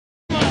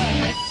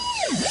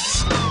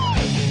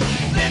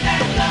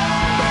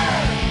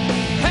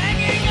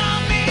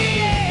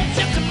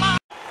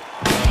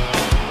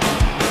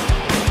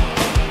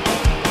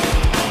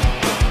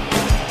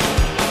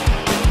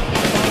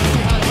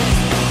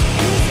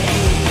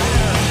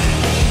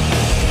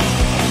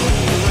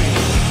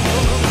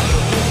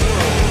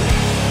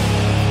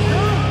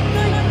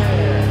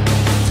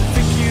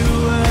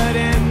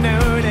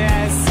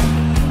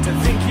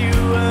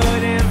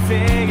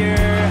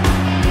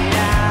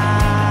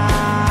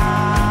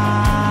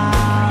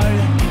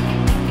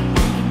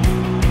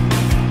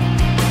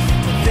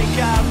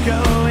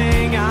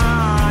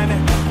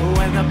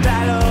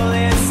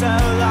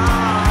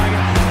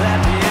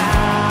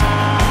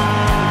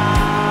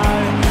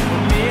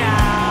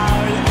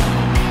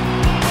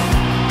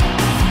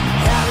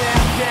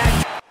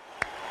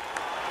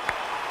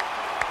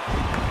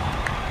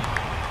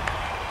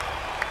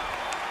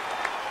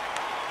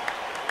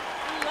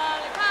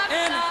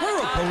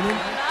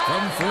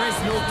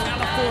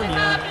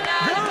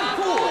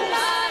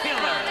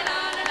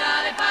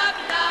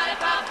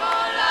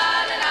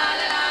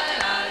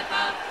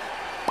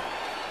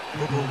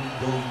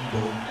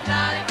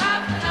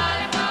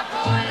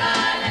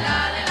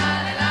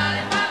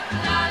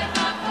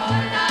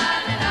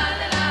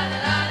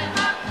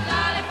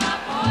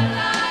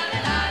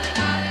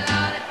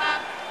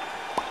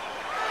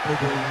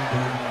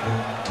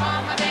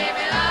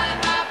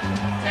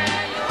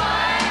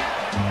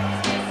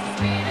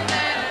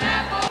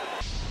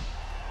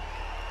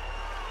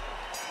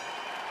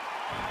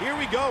Here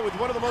we go with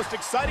one of the most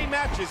exciting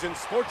matches in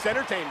sports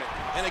entertainment.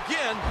 And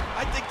again,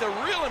 I think the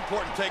real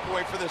important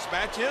takeaway for this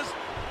match is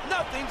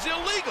nothing's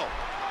illegal.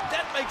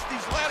 That makes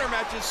these ladder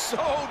matches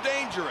so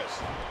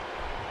dangerous.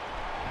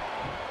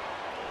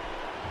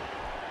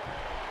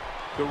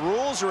 The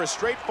rules are as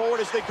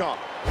straightforward as they come.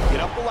 Get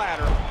up the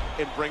ladder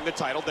and bring the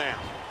title down.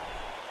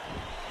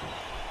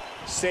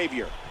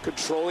 Savior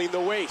controlling the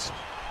waist.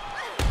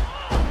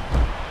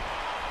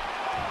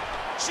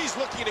 She's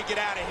looking to get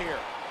out of here.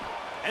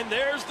 And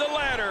there's the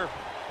ladder.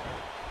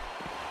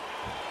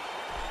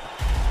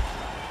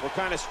 What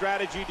kind of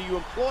strategy do you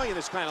employ in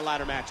this kind of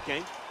ladder match,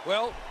 King?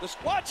 Well, let's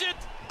watch it.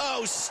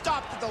 Oh,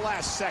 stopped at the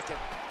last second.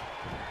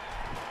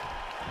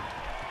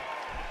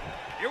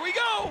 Here we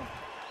go.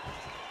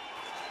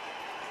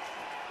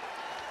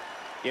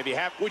 If you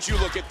have, would you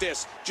look at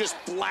this? Just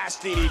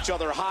blasting each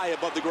other high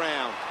above the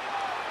ground.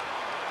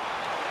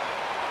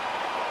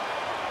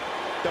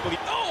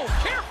 Oh,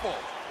 careful.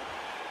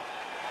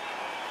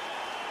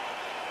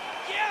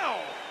 Yow.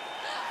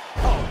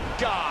 Oh,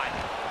 God.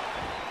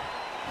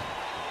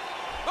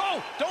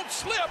 Oh, don't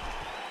slip.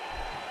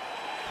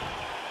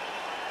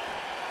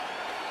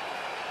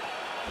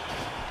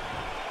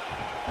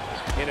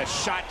 And a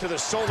shot to the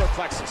solar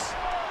plexus.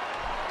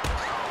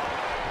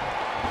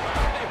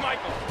 Hey,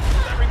 Michael,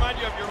 does that remind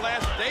you of your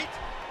last date?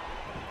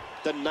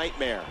 The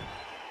nightmare.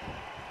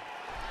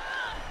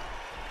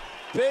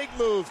 Big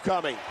move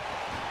coming.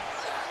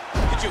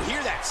 Did you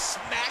hear that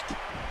smack?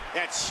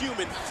 That's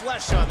human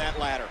flesh on that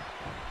ladder.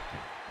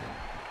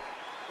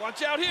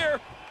 Watch out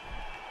here.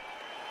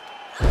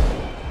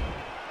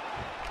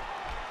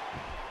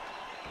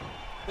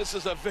 This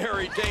is a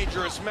very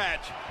dangerous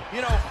match.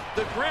 You know,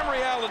 the grim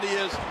reality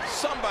is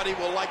somebody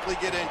will likely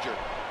get injured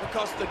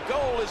because the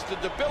goal is to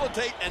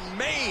debilitate and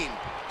maim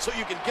so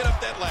you can get up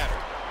that ladder.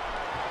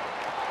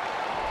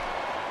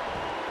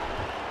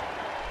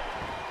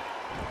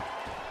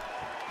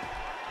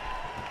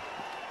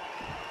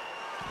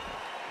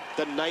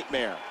 The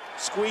nightmare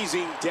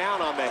squeezing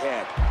down on the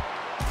head.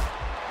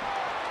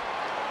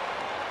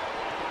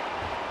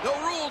 No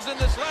rules in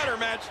this ladder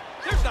match.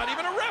 There's not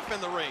even a ref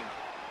in the ring.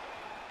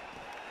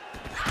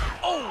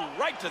 Oh,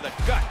 right to the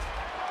gut.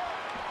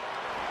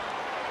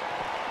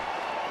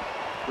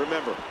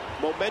 Remember,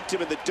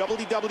 momentum in the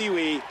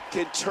WWE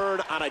can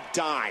turn on a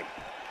dime.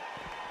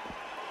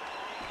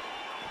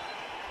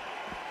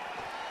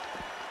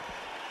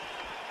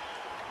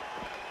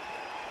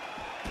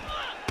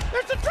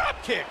 There's the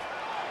drop kick.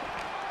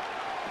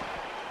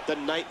 The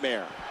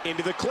nightmare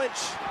into the clinch.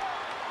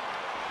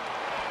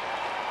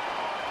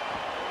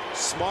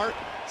 Smart,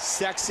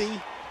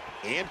 sexy,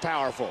 and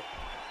powerful.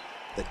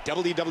 The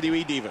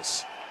WWE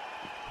Divas.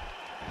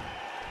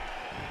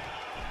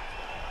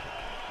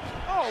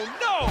 Oh,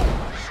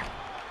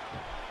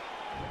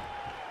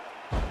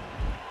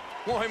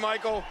 no! Boy,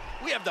 Michael,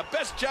 we have the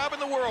best job in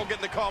the world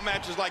getting to call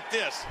matches like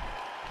this.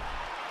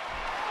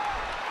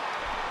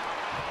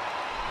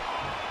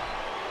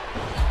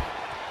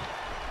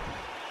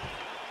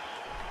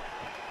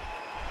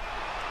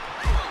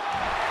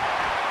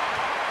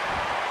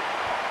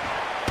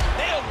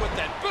 Nailed with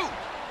that boot.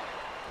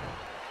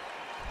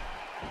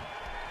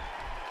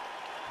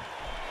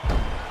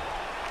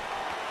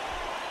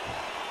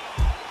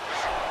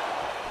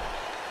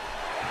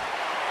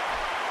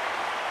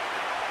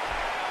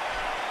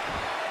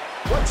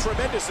 What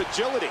tremendous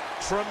agility,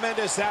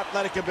 tremendous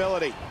athletic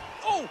ability.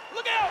 Oh,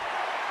 look out!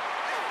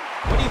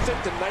 What do you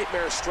think the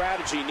nightmare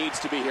strategy needs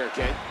to be here,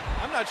 King?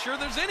 I'm not sure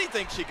there's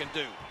anything she can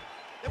do.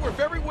 They were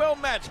very well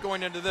matched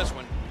going into this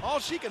one. All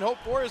she can hope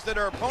for is that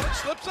her opponent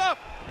slips up,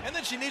 and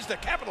then she needs to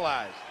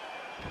capitalize.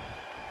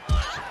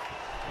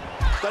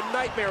 The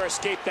nightmare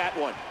escaped that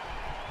one.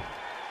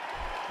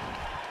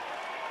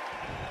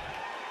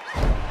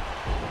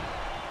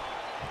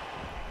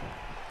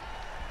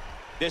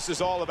 This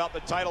is all about the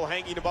title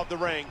hanging above the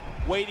ring,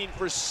 waiting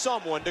for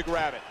someone to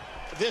grab it.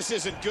 This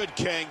isn't good,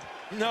 King.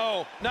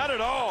 No, not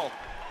at all.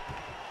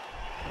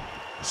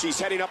 She's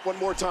heading up one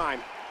more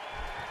time.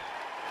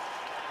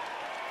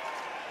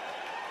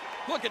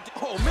 Look at,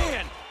 oh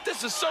man,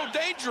 this is so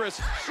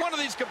dangerous. One of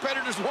these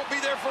competitors won't be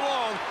there for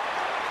long.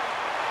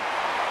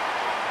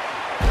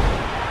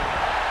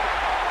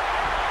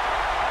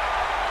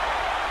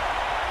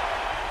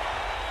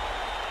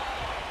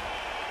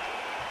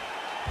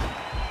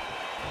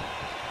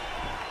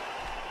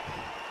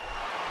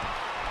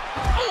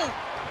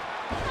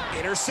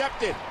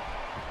 Intercepted.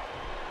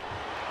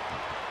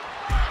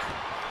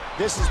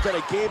 This has been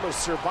a game of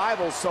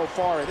survival so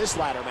far in this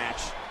ladder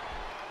match.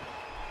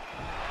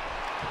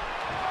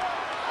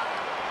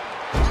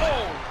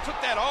 Oh,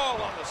 took that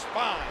all on the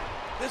spine.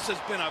 This has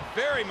been a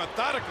very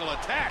methodical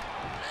attack.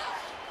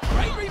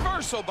 Great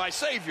reversal by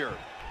Savior.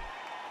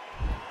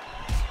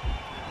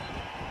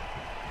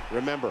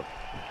 Remember,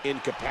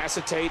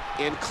 incapacitate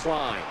and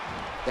climb.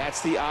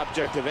 That's the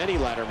object of any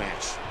ladder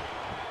match.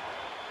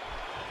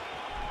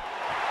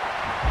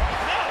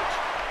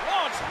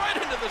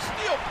 The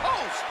steel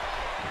post.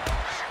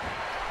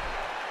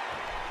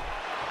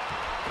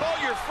 Call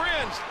your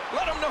friends.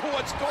 Let them know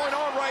what's going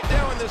on right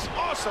now in this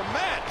awesome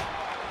match.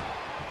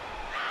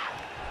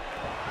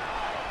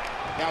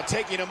 Now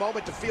taking a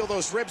moment to feel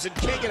those ribs, and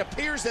King, it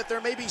appears that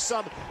there may be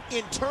some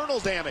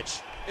internal damage.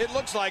 It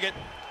looks like it.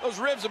 Those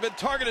ribs have been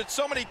targeted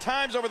so many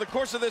times over the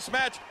course of this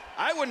match,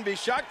 I wouldn't be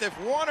shocked if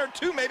one or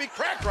two maybe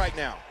cracked right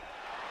now.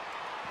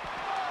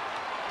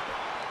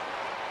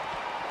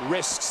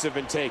 Risks have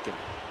been taken.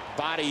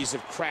 Bodies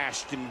have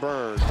crashed and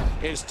burned.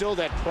 And still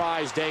that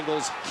prize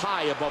dangles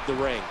high above the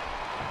ring.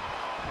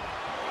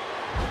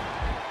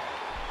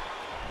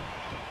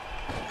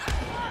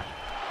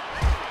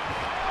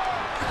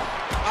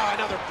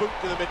 Another boot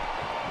to the mid.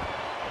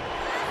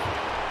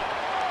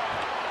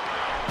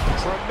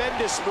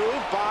 Tremendous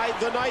move by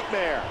the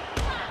Nightmare.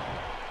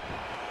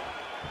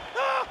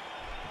 Ah!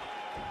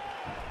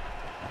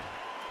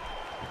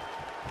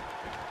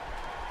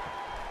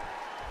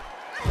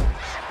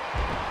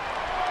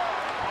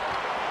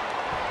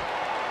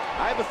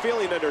 I have a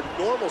feeling under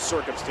normal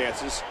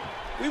circumstances,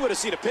 we would have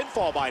seen a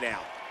pinfall by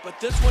now.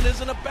 But this one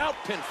isn't about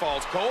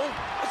pinfalls, Cole.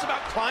 It's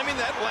about climbing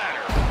that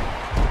ladder.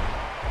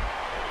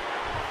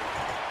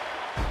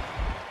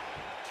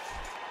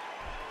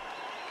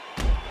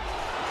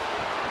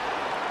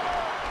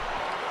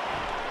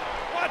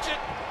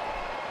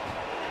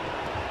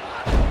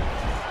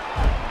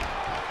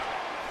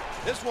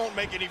 This won't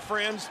make any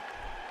friends.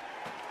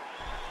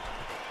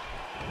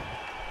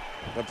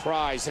 The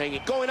prize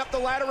hanging, going up the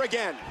ladder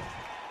again.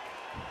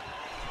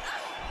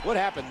 What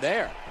happened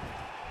there?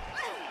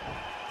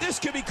 This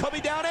could be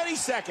coming down any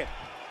second.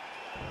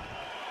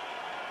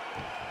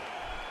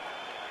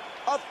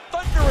 A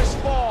thunderous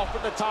fall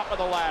from the top of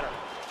the ladder.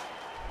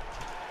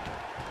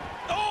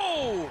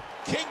 Oh!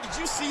 King, did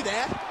you see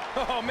that?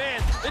 Oh,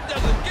 man, it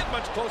doesn't get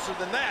much closer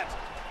than that.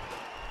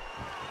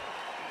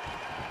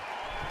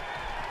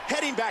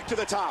 Heading back to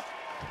the top.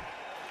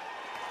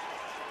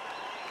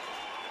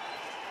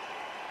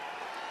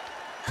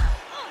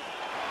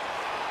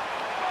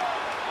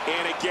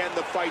 And again,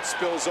 the fight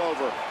spills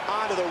over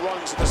onto the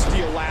rungs of the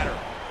steel ladder.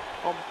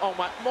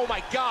 Oh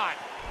my God.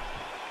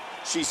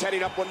 She's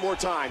heading up one more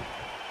time.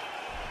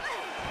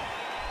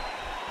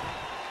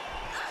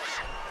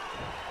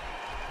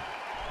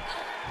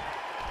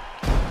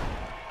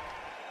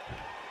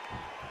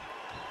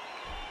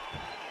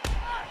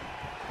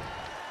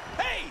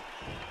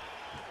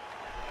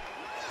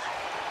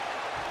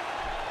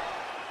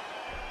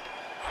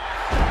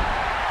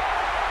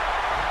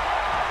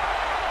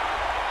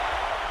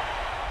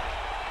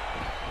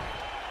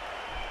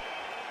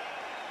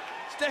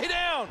 Stay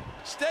down!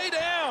 Stay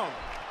down!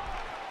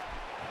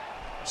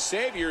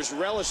 Xavier's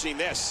relishing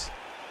this.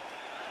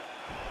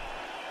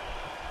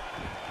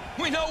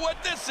 We know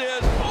what this is.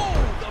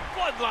 Oh, the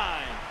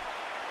bloodline.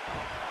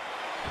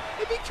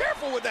 Hey, be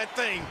careful with that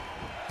thing.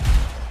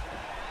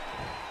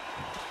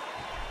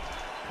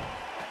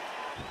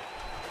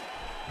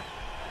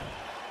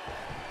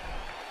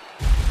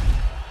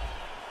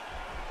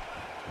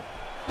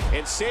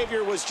 And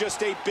Xavier was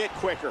just a bit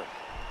quicker.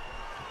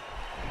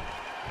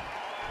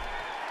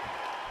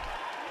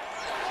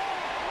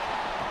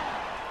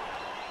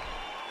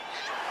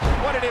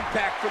 What an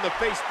impact from the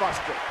face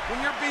buster.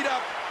 When you're beat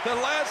up, the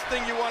last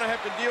thing you want to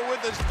have to deal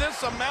with is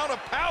this amount of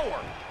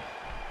power.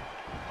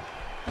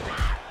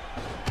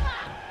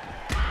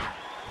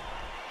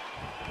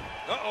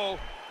 Uh-oh,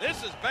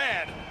 this is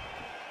bad.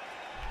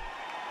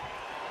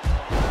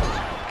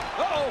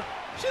 Uh-oh,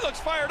 she looks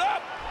fired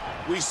up.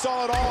 We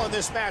saw it all in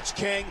this match,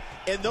 King,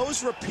 and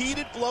those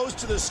repeated blows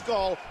to the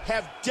skull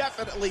have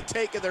definitely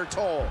taken their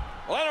toll.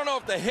 Well, I don't know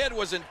if the head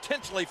was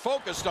intentionally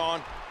focused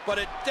on, but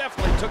it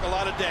definitely took a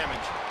lot of damage.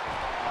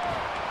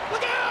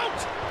 Look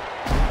out!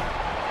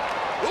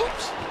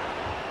 Oops!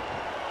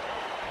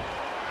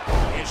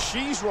 And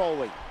she's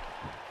rolling.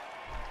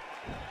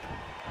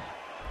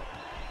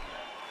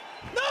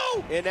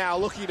 No! And now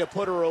looking to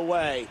put her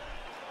away.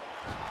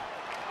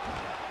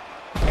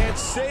 And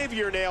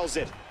Xavier nails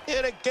it.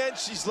 And again,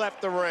 she's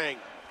left the ring.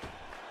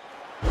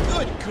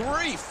 Good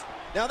grief.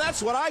 Now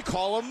that's what I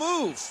call a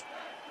move.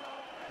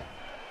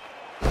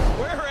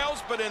 Where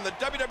else but in the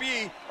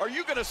WWE are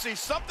you going to see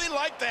something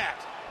like that?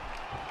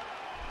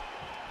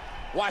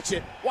 Watch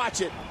it. Watch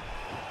it.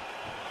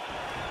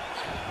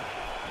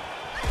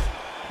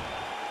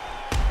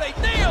 They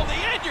nailed the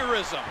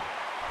aneurysm.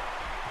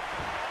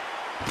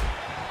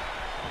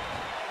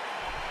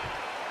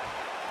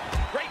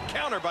 Great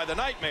counter by the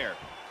Nightmare.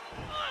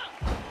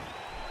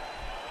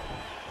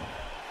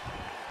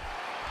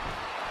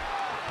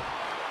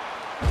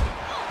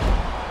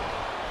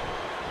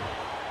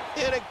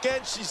 And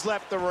again, she's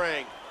left the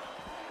ring.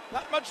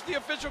 Not much the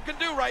official can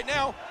do right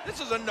now. This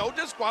is a no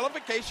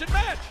disqualification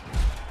match.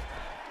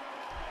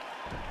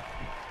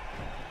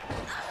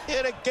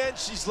 And again,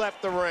 she's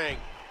left the ring.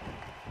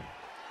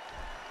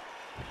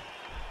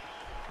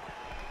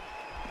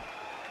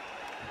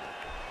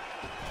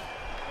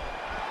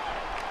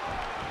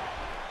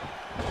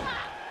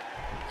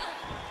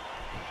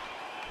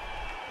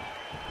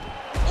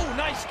 Oh,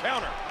 nice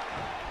counter.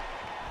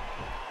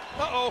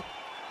 Uh-oh.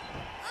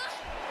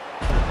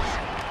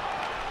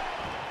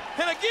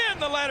 And again,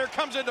 the ladder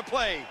comes into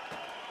play.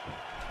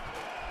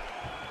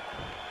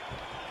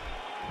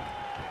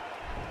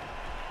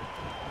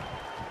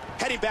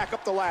 Heading back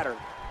up the ladder.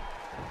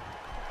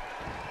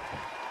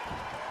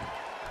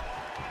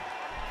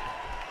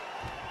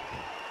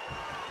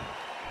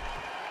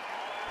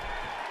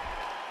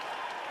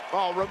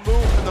 Oh,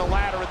 removed from the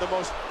ladder in the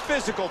most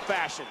physical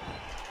fashion.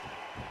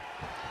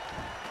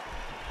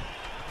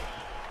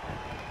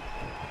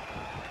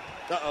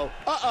 Uh-oh.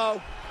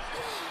 Uh-oh.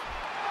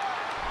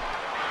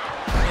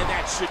 And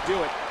that should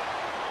do it.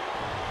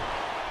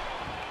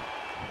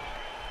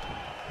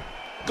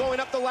 Going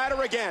up the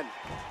ladder again.